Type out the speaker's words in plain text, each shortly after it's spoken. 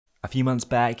A few months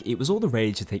back, it was all the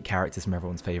rage to take characters from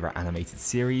everyone's favourite animated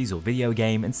series or video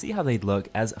game and see how they'd look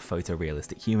as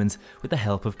photorealistic humans with the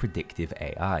help of predictive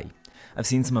AI. I've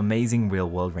seen some amazing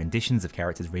real-world renditions of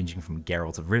characters ranging from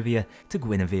Geralt of Rivia to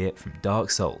Guinevere from Dark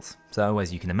Souls. So,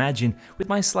 as you can imagine, with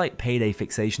my slight Payday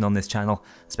fixation on this channel,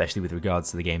 especially with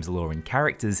regards to the game's lore and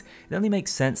characters, it only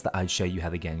makes sense that I'd show you how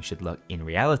the gang should look in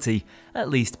reality, at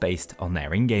least based on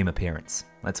their in-game appearance.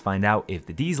 Let's find out if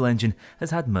the Diesel engine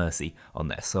has had mercy on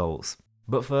their souls.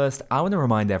 But first, I want to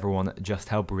remind everyone just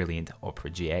how brilliant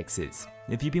Opera GX is.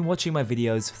 If you've been watching my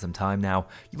videos for some time now,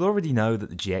 you'll already know that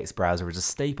the GX browser is a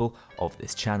staple of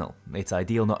this channel. It's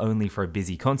ideal not only for a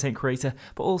busy content creator,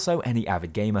 but also any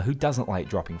avid gamer who doesn't like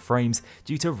dropping frames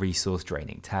due to resource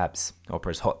draining tabs.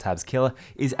 Opera's Hot Tabs Killer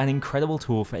is an incredible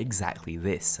tool for exactly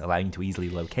this, allowing you to easily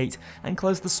locate and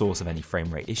close the source of any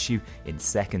frame rate issue in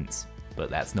seconds. But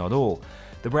that's not all.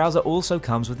 The browser also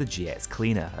comes with the GX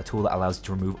Cleaner, a tool that allows you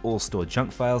to remove all stored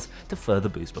junk files to further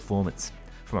boost performance.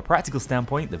 From a practical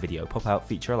standpoint, the video pop-out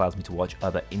feature allows me to watch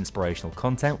other inspirational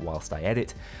content whilst I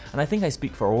edit, and I think I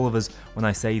speak for all of us when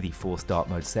I say the Forced Dark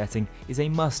Mode setting is a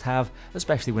must-have,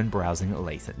 especially when browsing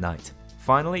late at night.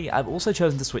 Finally, I've also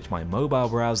chosen to switch my mobile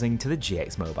browsing to the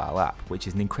GX mobile app, which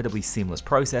is an incredibly seamless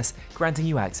process, granting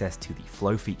you access to the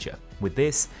Flow feature. With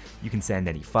this, you can send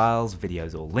any files,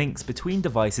 videos or links between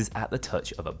devices at the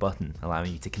touch of a button,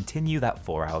 allowing you to continue that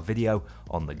 4-hour video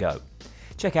on the go.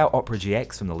 Check out Opera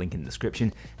GX from the link in the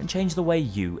description and change the way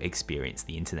you experience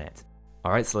the internet.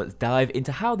 Alright, so let's dive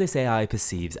into how this AI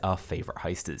perceives our favourite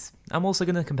heisters. I'm also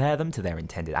going to compare them to their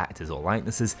intended actors or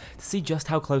likenesses to see just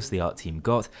how close the art team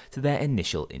got to their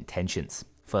initial intentions.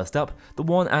 First up, the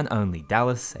one and only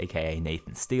Dallas, aka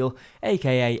Nathan Steele,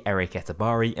 aka Eric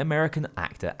Etabari, American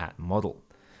actor and model.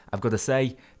 I've got to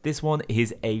say, this one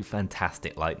is a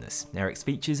fantastic likeness. Eric's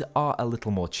features are a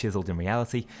little more chiseled in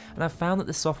reality, and I've found that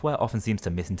the software often seems to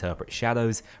misinterpret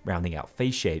shadows, rounding out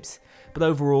face shapes. But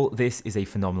overall, this is a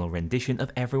phenomenal rendition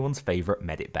of everyone's favourite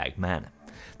medic bag man.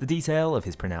 The detail of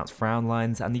his pronounced frown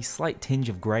lines and the slight tinge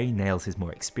of grey nails his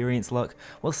more experienced look,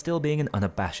 while still being an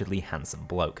unabashedly handsome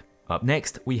bloke. Up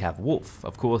next, we have Wolf,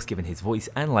 of course given his voice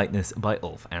and likeness by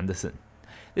Ulf Anderson.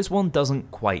 This one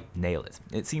doesn't quite nail it.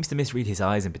 It seems to misread his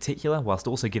eyes in particular, whilst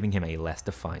also giving him a less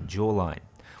defined jawline.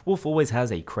 Wolf always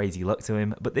has a crazy look to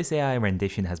him, but this AI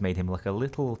rendition has made him look a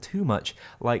little too much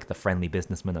like the friendly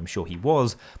businessman I'm sure he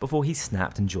was before he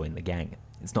snapped and joined the gang.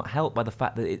 It's not helped by the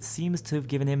fact that it seems to have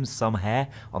given him some hair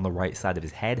on the right side of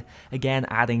his head, again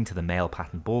adding to the male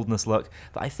pattern baldness look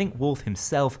that I think Wolf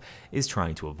himself is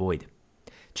trying to avoid.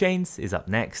 Chains is up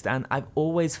next, and I've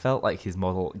always felt like his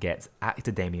model gets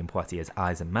actor Damien Poitier's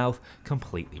eyes and mouth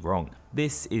completely wrong.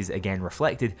 This is again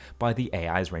reflected by the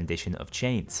AI's rendition of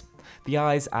Chains. The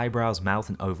eyes, eyebrows, mouth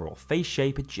and overall face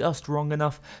shape are just wrong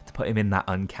enough to put him in that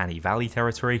uncanny valley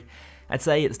territory. I'd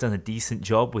say it's done a decent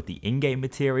job with the in-game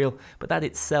material, but that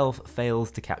itself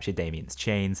fails to capture Damien's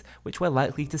chains, which we're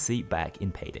likely to see back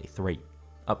in Payday 3.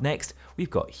 Up next, we've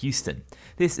got Houston.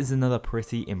 This is another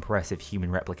pretty impressive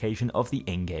human replication of the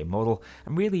in-game model,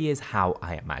 and really is how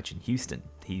I imagine Houston.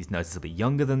 He's noticeably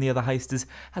younger than the other heisters,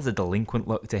 has a delinquent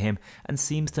look to him, and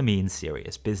seems to mean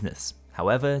serious business.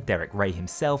 However, Derek Ray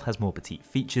himself has more petite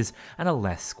features and a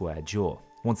less square jaw.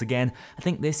 Once again, I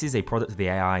think this is a product of the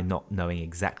AI not knowing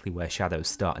exactly where shadows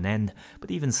start and end,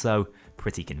 but even so,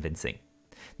 pretty convincing.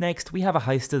 Next, we have a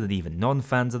heister that even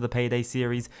non-fans of the Payday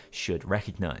series should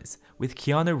recognise, with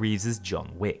Keanu Reeves'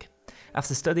 John Wick.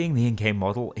 After studying the in-game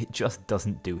model, it just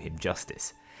doesn't do him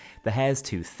justice. The hair's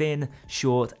too thin,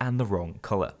 short, and the wrong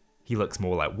colour. He looks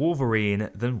more like Wolverine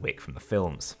than Wick from the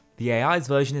films. The AI's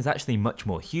version is actually much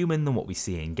more human than what we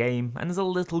see in-game, and there's a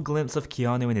little glimpse of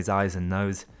Keanu in his eyes and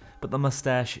nose, but the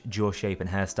mustache, jaw shape and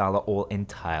hairstyle are all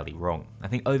entirely wrong. I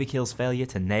think Overkill's failure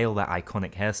to nail that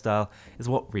iconic hairstyle is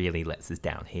what really lets us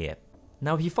down here.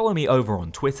 Now if you follow me over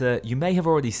on Twitter, you may have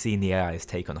already seen the AI's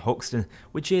take on Hoxton,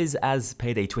 which is, as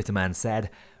Payday Twitterman said,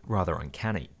 rather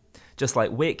uncanny. Just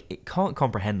like Wick, it can't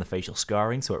comprehend the facial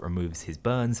scarring, so it removes his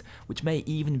burns, which may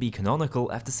even be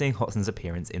canonical after seeing Hoxton's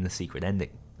appearance in the secret ending.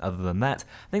 Other than that,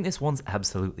 I think this one's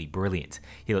absolutely brilliant.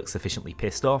 He looks sufficiently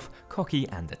pissed off, cocky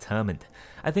and determined.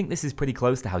 I think this is pretty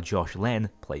close to how Josh Len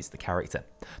plays the character.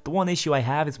 The one issue I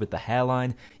have is with the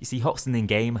hairline. You see Hoxton in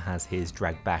game has his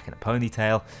dragged back in a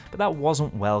ponytail, but that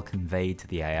wasn't well conveyed to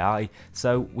the AI,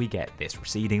 so we get this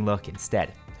receding look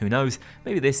instead. Who knows,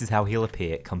 maybe this is how he'll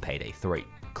appear come Payday 3.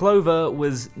 Clover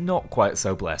was not quite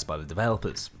so blessed by the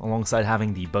developers. Alongside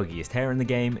having the buggiest hair in the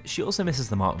game, she also misses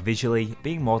the mark visually,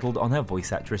 being modelled on her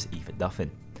voice actress Eva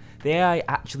Duffin. The AI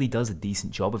actually does a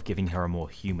decent job of giving her a more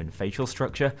human facial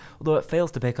structure, although it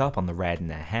fails to pick up on the red in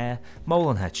her hair, mole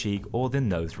on her cheek, or the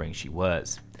nose ring she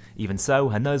wears. Even so,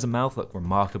 her nose and mouth look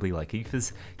remarkably like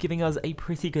Aoife's, giving us a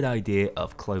pretty good idea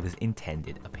of Clover's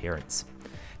intended appearance.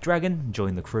 Dragon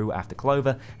joined the crew after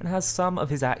Clover and has some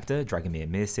of his actor Dragomir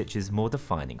Mirsic's more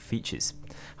defining features.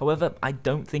 However, I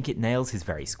don't think it nails his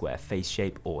very square face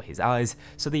shape or his eyes,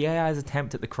 so the AI's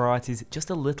attempt at the karate is just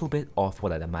a little bit off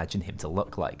what I'd imagine him to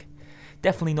look like.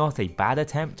 Definitely not a bad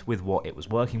attempt with what it was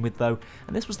working with though,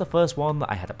 and this was the first one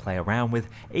that I had to play around with,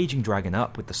 aging Dragon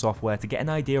up with the software to get an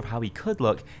idea of how he could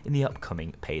look in the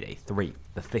upcoming Payday 3.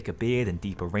 The thicker beard and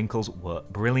deeper wrinkles work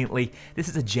brilliantly. This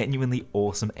is a genuinely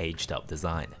awesome aged up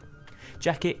design.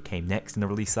 Jacket came next in the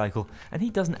release cycle, and he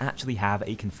doesn't actually have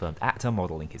a confirmed actor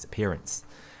modelling his appearance.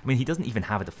 I mean, he doesn't even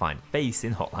have a defined face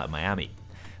in Hotline Miami.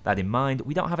 That in mind,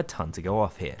 we don't have a ton to go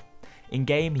off here.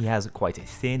 In-game, he has quite a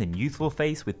thin and youthful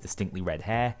face with distinctly red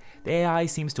hair. The AI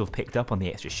seems to have picked up on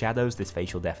the extra shadows this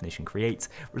facial definition creates,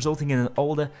 resulting in an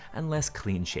older and less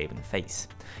clean-shaven face.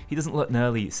 He doesn't look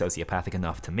nearly sociopathic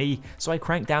enough to me, so I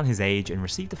cranked down his age and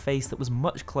received a face that was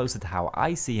much closer to how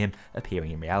I see him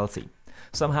appearing in reality.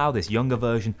 Somehow this younger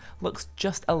version looks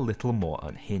just a little more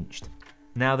unhinged.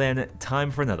 Now then,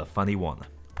 time for another funny one.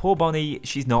 Poor Bonnie,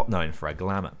 she's not known for her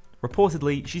glamour.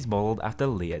 Reportedly, she's modelled after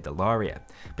Leah Delaria,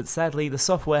 but sadly the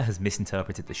software has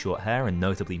misinterpreted the short hair and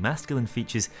notably masculine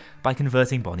features by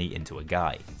converting Bonnie into a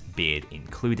guy, beard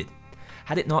included.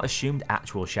 Had it not assumed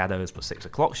actual shadows plus 6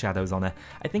 o'clock shadows on her,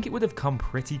 I think it would have come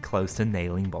pretty close to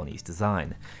nailing Bonnie's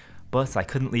design. But I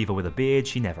couldn't leave her with a beard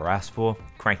she never asked for,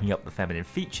 cranking up the feminine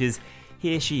features,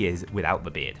 here she is without the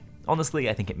beard.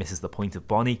 Honestly, I think it misses the point of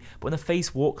Bonnie, but when a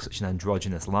face walks such an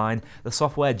androgynous line, the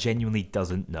software genuinely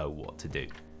doesn't know what to do.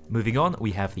 Moving on,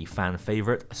 we have the fan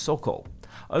favourite, Sokol.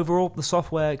 Overall, the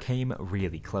software came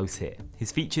really close here.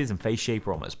 His features and face shape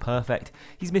are almost perfect,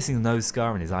 he's missing a nose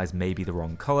scar and his eyes may be the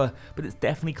wrong colour, but it's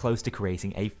definitely close to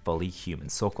creating a fully human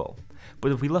Sokol.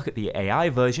 But if we look at the AI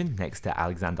version next to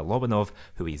Alexander Lobanov,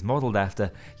 who he's modelled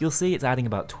after, you'll see it's adding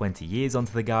about 20 years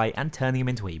onto the guy and turning him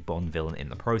into a Bond villain in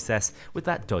the process with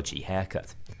that dodgy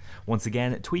haircut. Once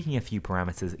again, tweaking a few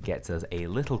parameters gets us a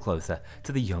little closer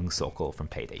to the young Sokol from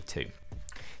Payday 2.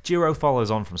 Jiro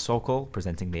follows on from Sokol,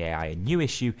 presenting the AI a new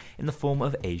issue in the form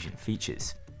of Asian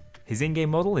features. His in-game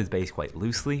model is based quite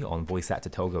loosely on voice actor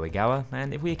Togo Egawa,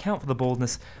 and if we account for the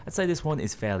baldness, I'd say this one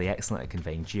is fairly excellent at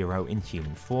conveying Jiro in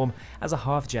human form as a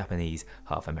half Japanese,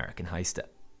 half American heister.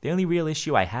 The only real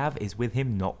issue I have is with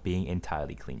him not being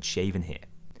entirely clean shaven here.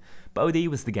 Bodhi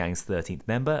was the gang's 13th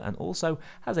member and also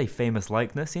has a famous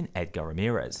likeness in Edgar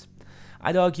Ramirez.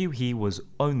 I'd argue he was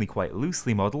only quite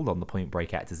loosely modelled on the Point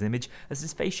Break actor's image, as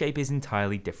his face shape is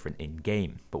entirely different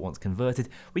in-game, but once converted,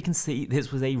 we can see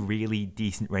this was a really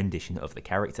decent rendition of the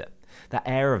character. That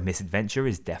air of misadventure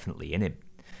is definitely in him.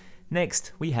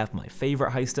 Next, we have my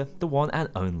favourite heister, the one and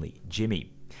only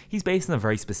Jimmy. He's based on a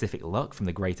very specific look from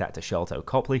the great actor Sharlto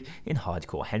Copley in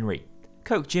Hardcore Henry.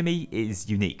 Coke Jimmy is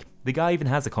unique. The guy even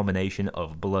has a combination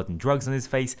of blood and drugs on his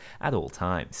face at all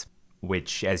times.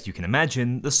 Which, as you can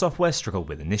imagine, the software struggled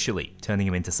with initially, turning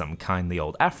him into some kindly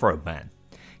old Afro man.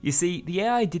 You see, the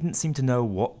AI didn't seem to know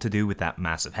what to do with that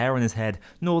massive hair on his head,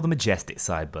 nor the majestic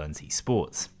sideburns he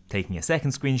sports. Taking a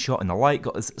second screenshot in the light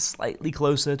got us slightly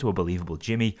closer to a believable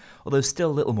Jimmy, although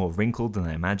still a little more wrinkled than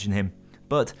I imagine him.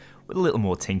 But with a little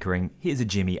more tinkering, here's a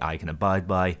Jimmy I can abide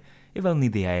by, if only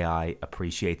the AI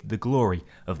appreciated the glory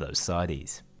of those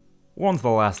sideys. We're on to the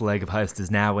last leg of heisters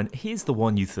now, and here's the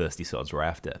one you thirsty sods were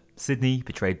after. Sydney,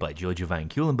 portrayed by Georgia Van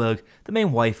Kulenberg, the main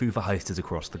waifu for heisters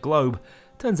across the globe,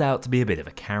 turns out to be a bit of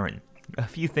a Karen. A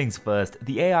few things first,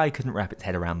 the AI couldn't wrap its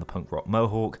head around the punk rock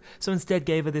mohawk, so instead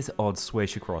gave her this odd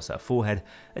swish across her forehead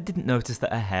and didn't notice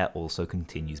that her hair also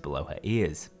continues below her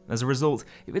ears. As a result,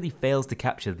 it really fails to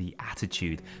capture the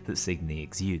attitude that Sydney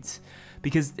exudes.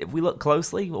 Because if we look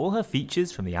closely, all her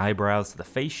features from the eyebrows to the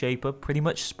face shape are pretty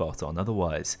much spot on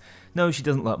otherwise. No, she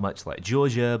doesn't look much like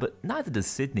Georgia, but neither does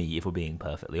Sydney if we're being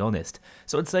perfectly honest.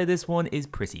 So I'd say this one is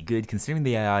pretty good considering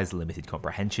the AI's limited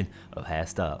comprehension of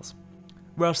hairstyles.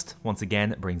 Rust, once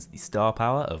again, brings the star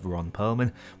power of Ron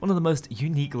Perlman, one of the most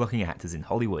unique looking actors in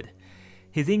Hollywood.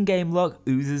 His in-game look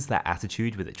oozes that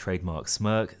attitude with a trademark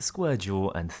smirk, square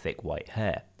jaw and thick white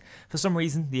hair. For some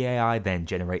reason, the AI then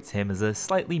generates him as a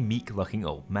slightly meek-looking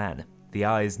old man. The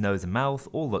eyes, nose and mouth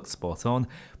all look spot on,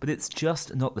 but it's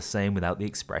just not the same without the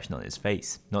expression on his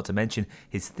face, not to mention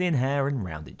his thin hair and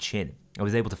rounded chin. I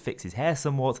was able to fix his hair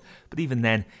somewhat, but even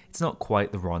then, it's not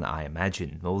quite the Ron I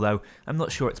imagine, although I'm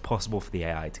not sure it's possible for the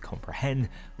AI to comprehend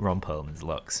Ron Perlman's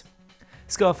looks.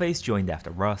 Scarface joined after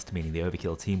Rust, meaning the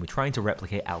Overkill team were trying to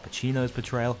replicate Al Pacino's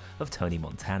portrayal of Tony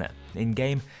Montana.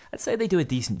 In-game, I'd say they do a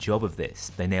decent job of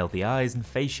this. They nailed the eyes and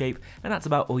face shape, and that's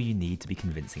about all you need to be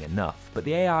convincing enough, but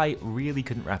the AI really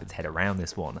couldn't wrap its head around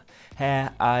this one.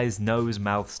 Hair, eyes, nose,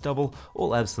 mouth, stubble,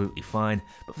 all absolutely fine,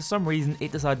 but for some reason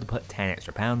it decided to put 10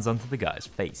 extra pounds onto the guy's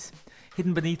face.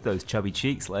 Hidden beneath those chubby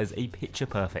cheeks lies a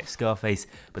picture-perfect Scarface,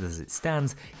 but as it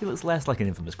stands, he looks less like an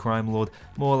infamous crime lord,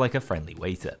 more like a friendly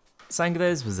waiter.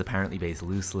 Sangres was apparently based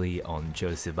loosely on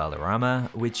Joseph Valderrama,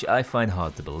 which I find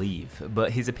hard to believe,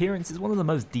 but his appearance is one of the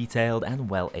most detailed and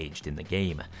well-aged in the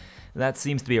game. That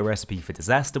seems to be a recipe for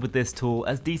disaster with this tool,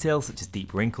 as details such as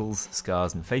deep wrinkles,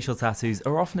 scars and facial tattoos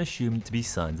are often assumed to be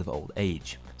signs of old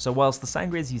age. So whilst the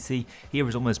Sangres you see here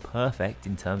is almost perfect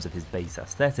in terms of his base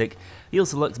aesthetic, he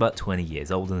also looks about 20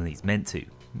 years older than he's meant to.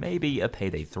 Maybe a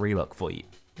Payday 3 look for you.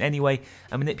 Anyway,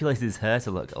 I manipulated his hair to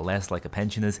look less like a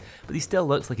pensioner's, but he still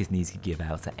looks like his knees could give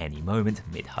out at any moment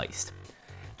mid-heist.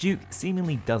 Duke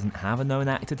seemingly doesn't have a known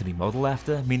actor to be modelled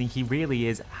after, meaning he really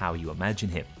is how you imagine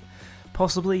him.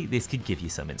 Possibly this could give you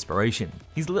some inspiration.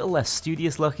 He's a little less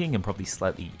studious looking and probably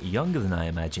slightly younger than I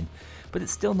imagine, but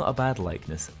it's still not a bad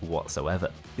likeness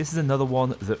whatsoever. This is another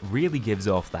one that really gives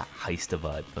off that heister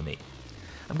vibe for me.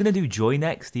 I'm going to do Joy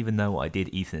next, even though I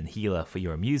did Ethan and Healer for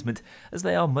your amusement, as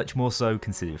they are much more so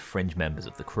considered fringe members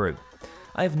of the crew.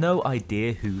 I have no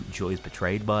idea who Joy is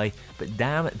portrayed by, but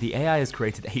damn, the AI has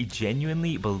created a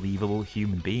genuinely believable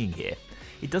human being here.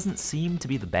 It doesn't seem to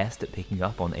be the best at picking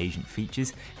up on Asian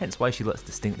features, hence why she looks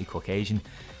distinctly Caucasian,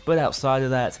 but outside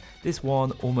of that, this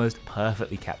one almost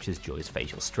perfectly captures Joy's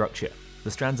facial structure.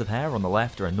 The strands of hair on the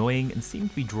left are annoying and seem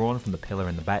to be drawn from the pillar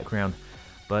in the background,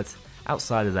 but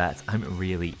outside of that, I'm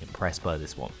really impressed by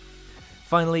this one.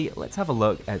 Finally, let's have a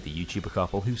look at the YouTuber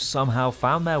couple who somehow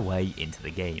found their way into the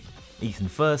game. Ethan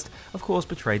first, of course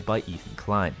portrayed by Ethan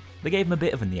Klein. They gave him a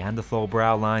bit of a Neanderthal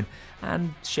brow line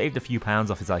and shaved a few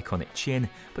pounds off his iconic chin,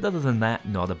 but other than that,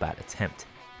 not a bad attempt.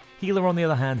 Healer on the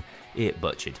other hand, it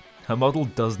butchered. Her model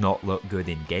does not look good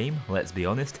in game, let's be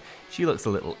honest, she looks a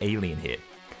little alien here.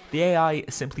 The AI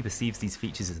simply perceives these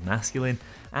features as masculine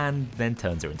and then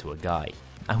turns her into a guy.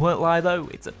 I won't lie though,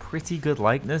 it's a pretty good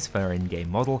likeness for her in-game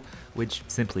model, which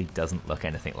simply doesn't look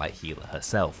anything like Healer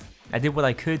herself. I did what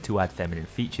I could to add feminine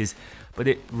features, but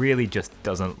it really just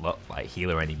doesn't look like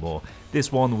Healer anymore.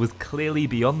 This one was clearly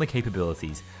beyond the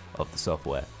capabilities of the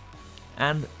software.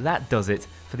 And that does it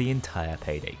for the entire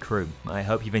Payday crew. I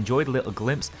hope you've enjoyed a little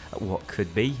glimpse at what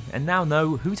could be, and now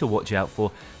know who to watch out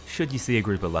for should you see a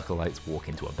group of lookalikes walk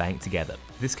into a bank together.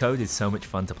 This code is so much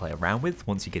fun to play around with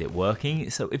once you get it working,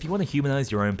 so if you want to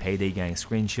humanize your own Payday gang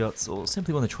screenshots or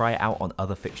simply want to try it out on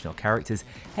other fictional characters,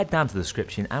 head down to the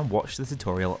description and watch the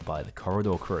tutorial by the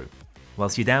Corridor crew.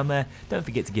 Whilst you're down there, don't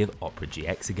forget to give Opera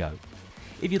GX a go.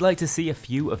 If you'd like to see a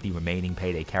few of the remaining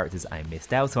Payday characters I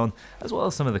missed out on, as well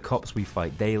as some of the cops we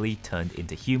fight daily turned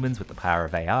into humans with the power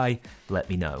of AI, let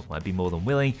me know. I'd be more than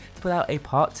willing to put out a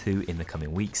part 2 in the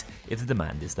coming weeks if the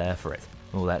demand is there for it.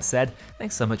 All that said,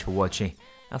 thanks so much for watching.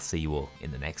 I'll see you all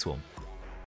in the next one.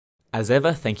 As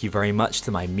ever, thank you very much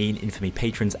to my Mean Infamy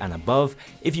patrons and above.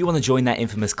 If you want to join that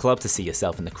infamous club to see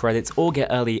yourself in the credits or get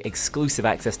early exclusive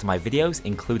access to my videos,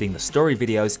 including the story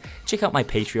videos, check out my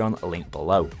Patreon link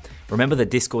below. Remember that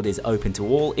Discord is open to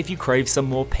all if you crave some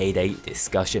more Payday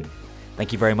discussion.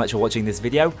 Thank you very much for watching this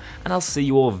video, and I'll see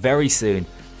you all very soon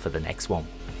for the next one.